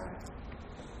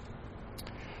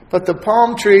 But the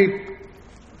palm tree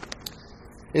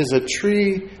is a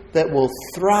tree that will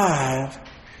thrive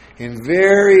in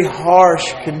very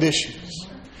harsh conditions.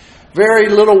 Very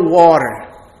little water.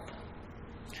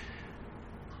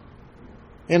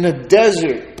 In a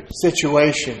desert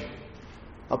situation,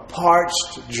 a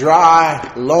parched,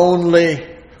 dry, lonely,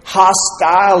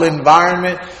 hostile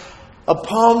environment, a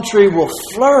palm tree will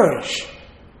flourish.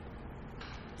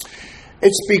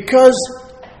 It's because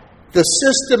the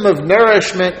system of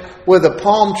nourishment with a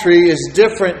palm tree is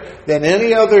different than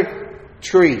any other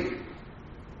tree.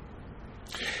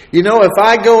 If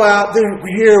I go out there,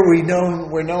 we're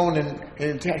known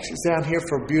in Texas down here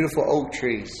for beautiful oak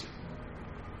trees.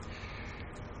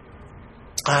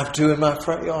 I have 2 in my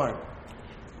front yard.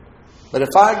 But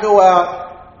if I go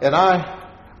out and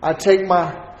I take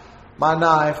my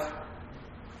knife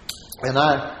and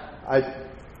I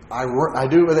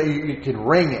do it, you can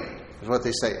ring it, is what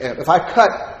they say. If I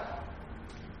cut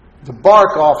the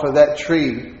bark off of that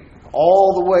tree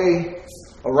all the way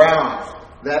around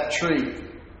that tree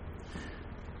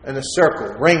in a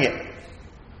circle. Ring it.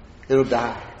 It'll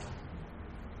die.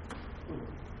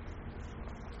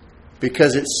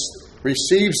 Because it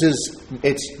receives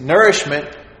its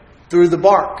nourishment through the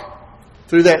bark,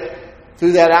 through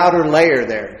that outer layer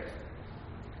there.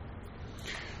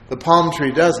 The palm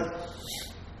tree doesn't.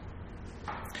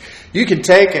 You can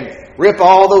take and rip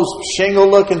all those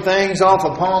shingle-looking things off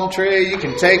a palm tree. You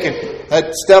can take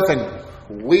that stuff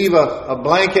and weave a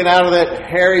blanket out of that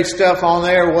hairy stuff on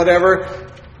there, whatever.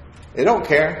 They don't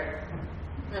care.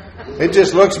 It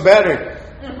just looks better.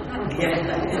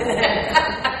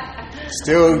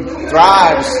 Still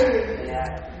thrives.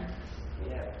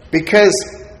 Because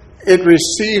it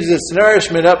receives its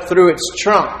nourishment up through its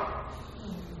trunk,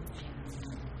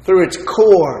 through its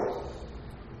core.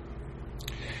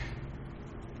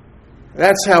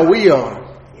 That's how we are.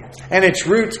 And its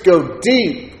roots go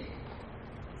deep.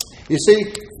 You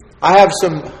see, I have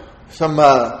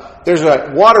there's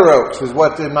a water oaks is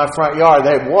what's in my front yard.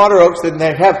 They have water oaks and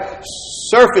they have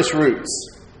surface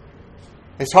roots.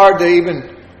 It's hard to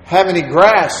even have any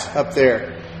grass up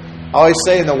there. I always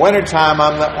say in the wintertime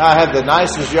I have the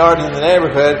nicest yard in the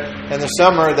neighborhood. In the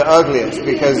summer the ugliest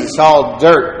because it's all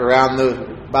dirt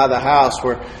around by the house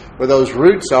where those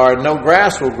roots are and no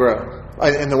grass will grow.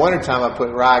 In the wintertime I put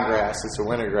ryegrass. It's a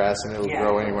winter grass and it'll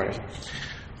grow anywhere.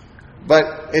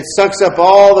 But it sucks up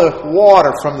all the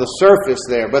water from the surface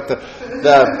there. But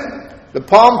the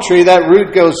palm tree, that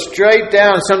root goes straight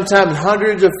down, sometimes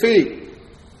hundreds of feet.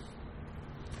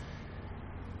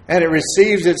 And it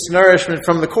receives its nourishment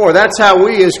from the core. That's how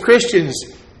we as Christians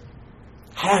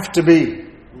have to be.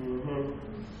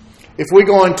 If we're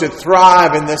going to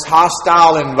thrive in this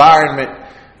hostile environment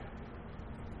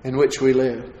in which we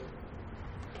live.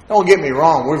 Don't get me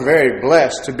wrong, we're very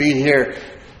blessed to be here.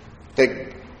 That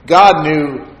God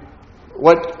knew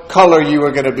what color you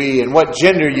were going to be and what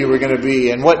gender you were going to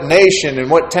be and what nation and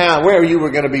what town, where you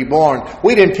were going to be born.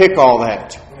 We didn't pick all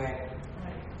that.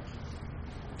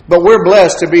 But we're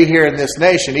blessed to be here in this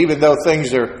nation, even though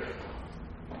things are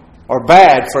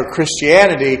bad for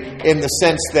Christianity in the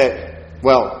sense that,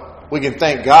 well, we can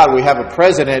thank God we have a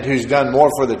president who's done more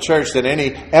for the church than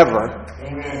any ever.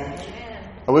 Amen.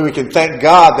 And we can thank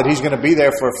God that He's going to be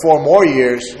there for 4 more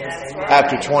years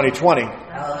after 2020.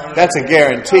 That's a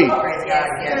guarantee.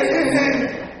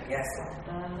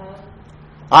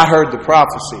 I heard the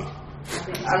prophecy.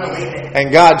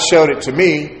 And God showed it to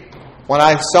me when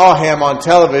I saw Him on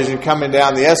television coming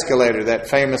down the escalator, that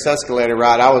famous escalator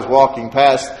ride. I was walking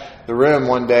past the room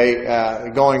one day,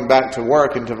 going back to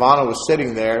work, and Tavana was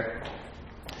sitting there.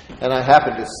 And I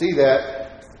happened to see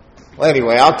that. Well,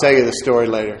 anyway, I'll tell you the story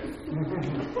later.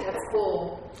 That's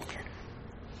cool.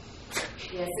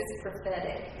 Yes, it's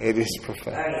prophetic. It is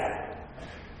prophetic. Oh, yeah.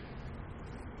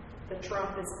 The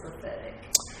trump is prophetic.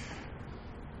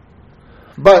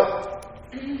 But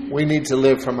we need to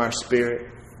live from our spirit.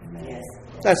 Yes.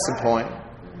 That's the point.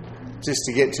 Just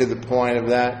to get to the point of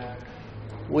that.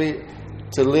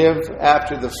 To live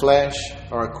after the flesh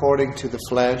or according to the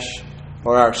flesh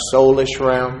or our soulish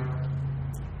realm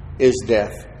is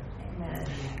death. Amen.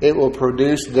 It will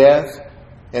produce death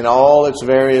in all its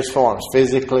various forms.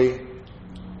 Physically,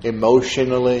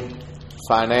 emotionally,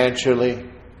 financially,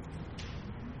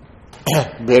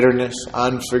 bitterness,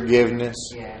 unforgiveness,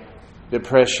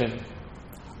 depression.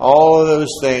 All of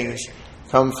those things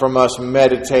come from us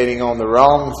meditating on the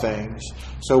wrong things.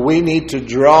 So we need to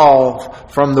draw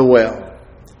from the well.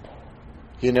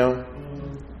 You know?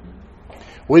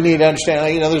 We need to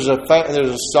understand, there's a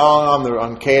song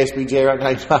on KSBJ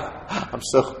right now. I'm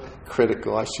so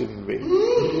critical, I shouldn't be.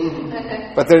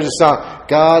 But there's a song,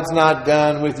 God's not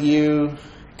done with you.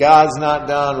 God's not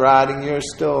done writing your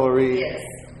story. Yes.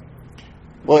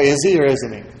 Well, is He or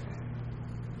isn't He?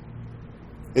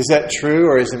 Is that true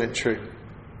or isn't it true?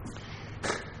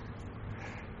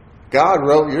 God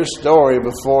wrote your story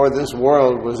before this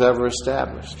world was ever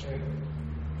established.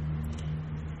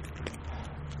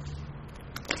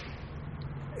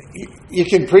 You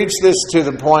can preach this to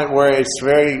the point where it's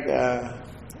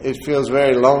it feels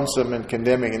very lonesome and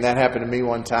condemning. And that happened to me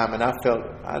one time, and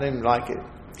I didn't like it.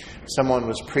 Someone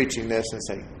was preaching this and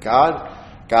saying,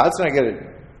 God's not going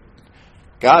to,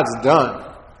 God's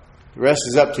done. The rest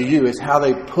is up to you. It's how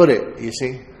they put it, you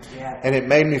see. Yeah. And it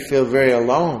made me feel very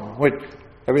alone. With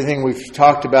everything we've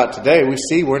talked about today, we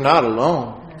see we're not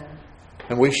alone. Yeah.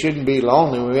 And we shouldn't be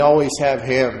lonely. We always have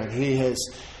Him, and He has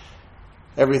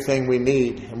everything we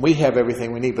need. And we have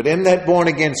everything we need. But in that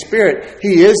born-again spirit,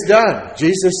 He is done.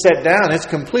 Jesus sat down. It's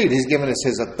complete. He's given us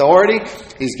His authority.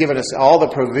 He's given us all the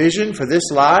provision for this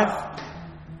life.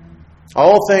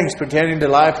 All things pertaining to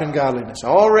life and godliness.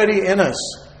 Already in us.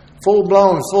 Full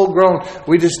blown, full grown.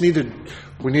 We just need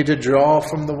to draw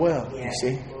from the well. Yeah. You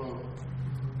see?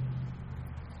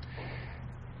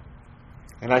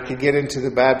 And I could get into the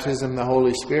baptism of the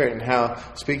Holy Spirit and how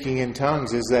speaking in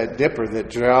tongues is that dipper that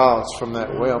draws from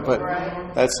that well. But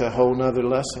that's a whole nother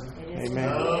lesson. Amen.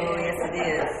 Oh, yes, it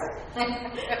is.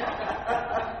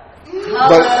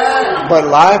 But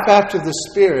life after the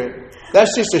Spirit,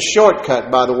 that's just a shortcut,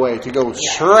 by the way, to go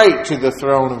straight to the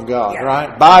throne of God,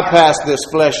 right? Bypass this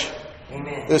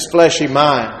fleshy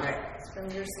mind. From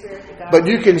your spirit to God. But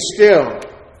you can still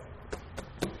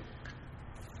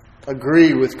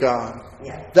agree with God.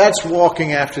 Yeah. That's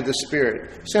walking after the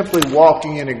Spirit. Simply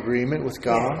walking in agreement with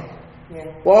God.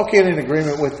 Yeah. Walking in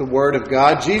agreement with the Word of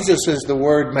God. Jesus is the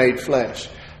Word made flesh.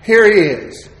 Here He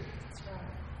is.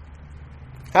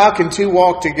 How can two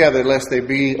walk together lest they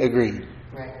be agreed?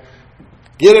 Right.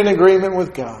 Get in agreement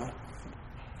with God.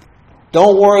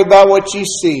 Don't worry about what you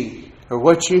see or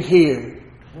what you hear.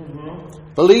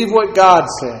 Believe what God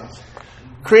says.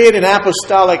 Create an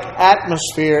apostolic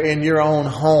atmosphere in your own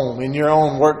home, in your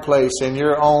own workplace, in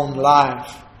your own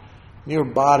life, in your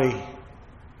body,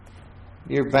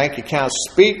 your bank account.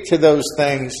 Speak to those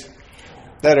things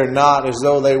that are not as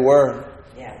though they were.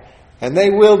 Yeah. And they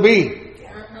will be.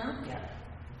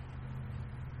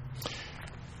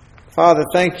 Father,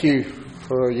 thank you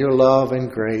for your love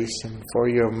and grace and for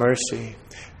your mercy.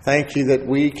 Thank you that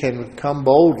we can come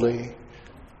boldly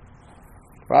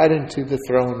right into the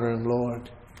throne room, Lord.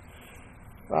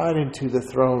 Right into the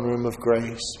throne room of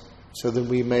grace so that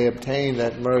we may obtain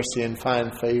that mercy and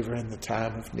find favor in the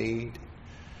time of need.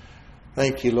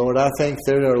 Thank you, Lord. I think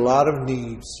there are a lot of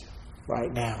needs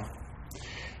right now.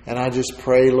 And I just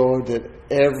pray, Lord, that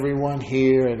everyone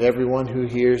here and everyone who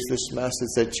hears this message,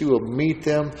 that you will meet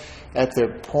them at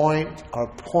their point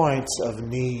or points of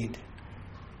need.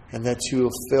 And that you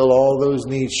will fill all those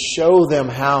needs. Show them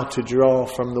how to draw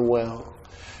from the well.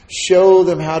 Show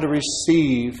them how to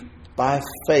receive by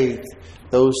faith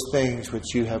those things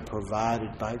which you have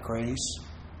provided by grace.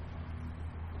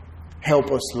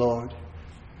 Help us, Lord.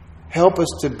 Help us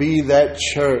to be that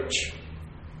church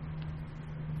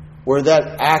where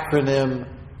that acronym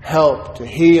HELP, to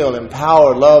heal,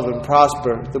 empower, love, and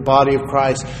prosper the body of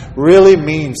Christ, really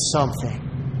means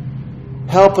something.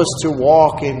 Help us to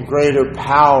walk in greater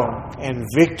power and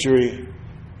victory.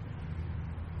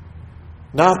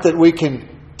 Not that we can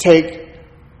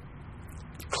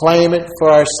claim it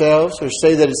for ourselves or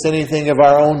say that it's anything of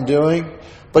our own doing,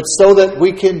 but so that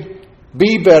we can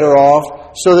be better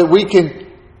off, so that we can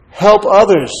help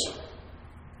others.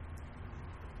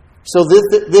 So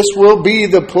this will be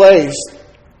the place,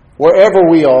 wherever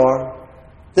we are,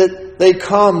 that they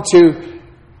come to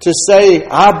say,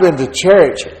 I've been to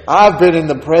church, I've been in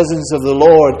the presence of the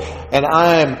Lord, and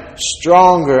I am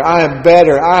stronger, I am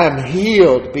better, I am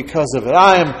healed because of it,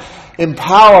 I am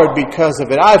empowered because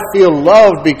of it, I feel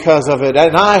loved because of it,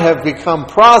 and I have become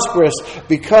prosperous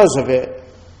because of it.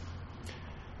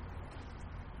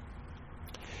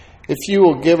 If you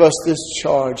will give us this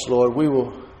charge, Lord, we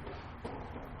will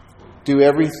do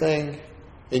everything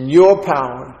in your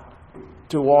power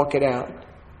to walk it out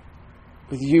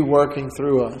with you working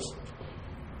through us.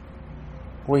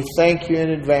 We thank you in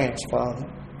advance, Father.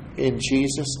 In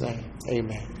Jesus' name,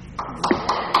 amen.